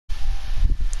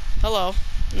Hello,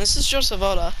 this is Joseph.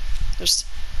 There's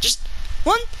just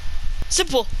one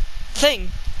simple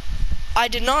thing I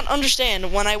did not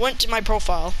understand when I went to my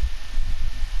profile.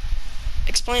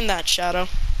 Explain that, Shadow.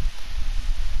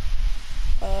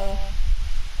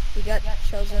 We got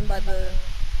chosen by the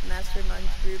Mastermind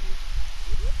group.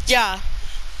 Yeah,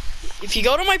 if you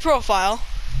go to my profile,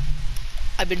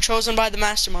 I've been chosen by the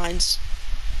Masterminds.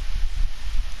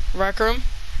 Rec Room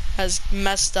has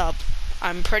messed up,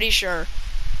 I'm pretty sure.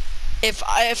 If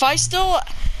I still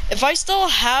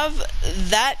have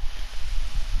that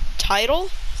title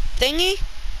thingy,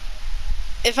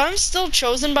 if I'm still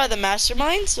chosen by the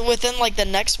Masterminds within like the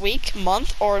next week,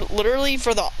 month, or literally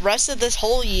for the rest of this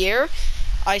whole year,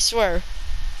 I swear,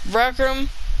 Rec Room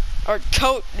or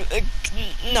Coach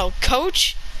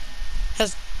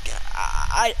has.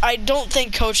 I don't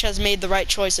think Coach has made the right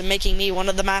choice in making me one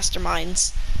of the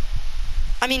Masterminds.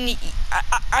 I mean,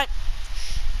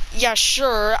 yeah,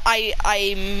 sure,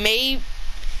 I may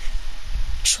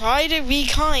try to be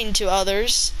kind to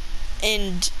others,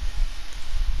 and,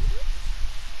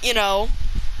 you know,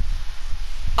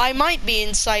 I might be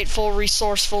insightful,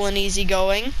 resourceful, and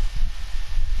easygoing.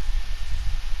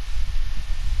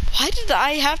 Why did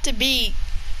I have to be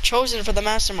chosen for the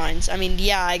Masterminds? I mean,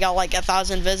 yeah, I got like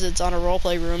 1,000 visits on a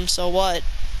roleplay room, so what?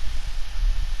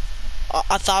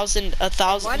 A thousand. Why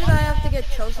did I have to get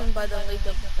chosen by the League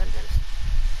of Defenders?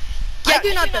 Yeah, I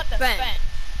do not defend.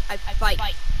 I fight.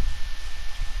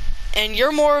 And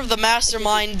you're more of the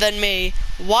mastermind than me.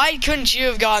 Why couldn't you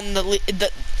have gotten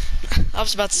the I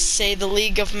was about to say the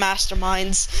League of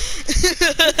Masterminds.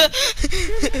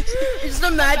 Just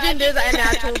imagine there's an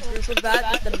actual group of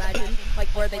that. Just imagine, like,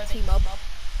 where they team up.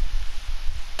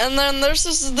 And then there's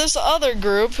this other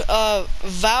group,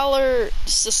 Valor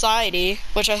Society,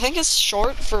 which I think is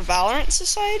short for Valorant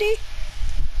Society.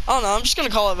 I don't know, I'm just gonna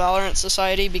call it Valorant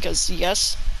Society because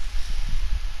yes.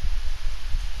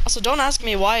 Also, don't ask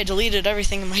me why I deleted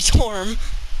everything in my dorm.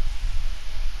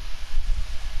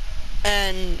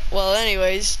 And, well,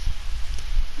 anyways,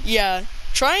 yeah,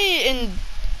 try and,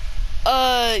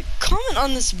 comment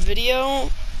on this video,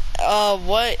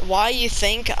 why you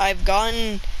think I've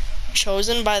gotten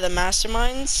chosen by the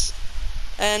Masterminds,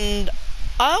 and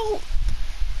I'll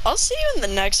see you in the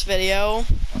next video.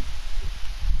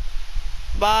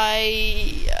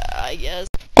 Bye, I guess.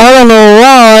 I don't know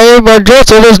why, but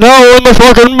Joseph is now in the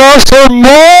fucking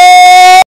Mastermind!